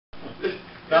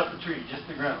Not the tree, just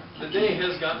the ground. The day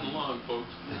has gotten long,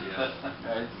 folks. Yeah.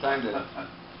 It's time to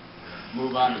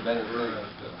move on to better things.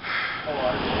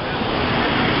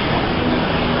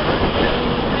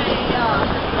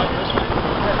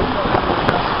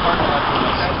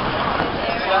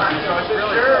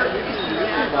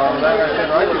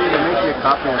 I could even make you a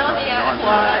copy of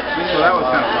so that was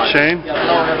kind of fun. Shane?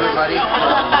 Hello, everybody.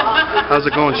 How's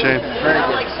it going, Shane? Very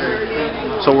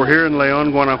good. So we're here in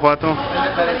León, Guanajuato,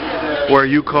 where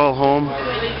you call home.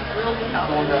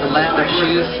 The land of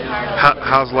shoes.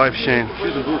 How's life, Shane?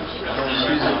 Shoes and boots.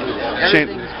 Shane,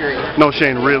 Everything's great. no,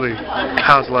 Shane, really.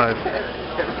 How's life?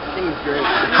 Everything's great.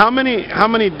 How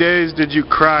many days did you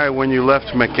cry when you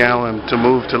left McAllen to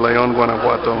move to León,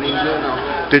 Guanajuato?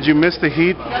 Did you miss the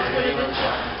heat?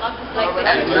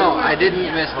 No, I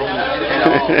didn't miss the heat at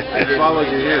all. I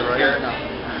followed you here, right?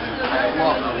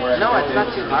 No, it's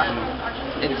not too hot.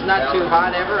 It's not too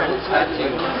hot ever, and it's not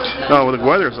too... No, the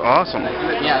weather's awesome.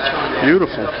 Yeah, it's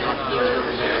Beautiful.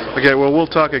 Okay, well, we'll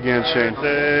talk again, Shane.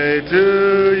 Birthday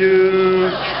to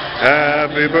you.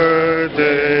 Happy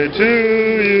birthday to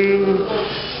you.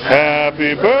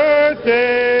 Happy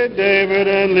birthday, David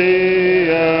and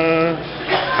Lia.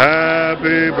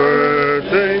 Happy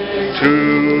birthday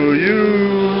to you.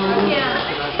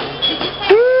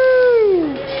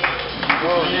 Woo!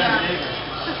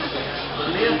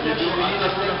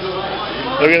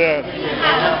 Look at that.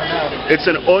 It's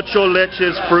an ocho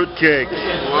leches fruitcake.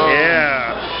 Yeah.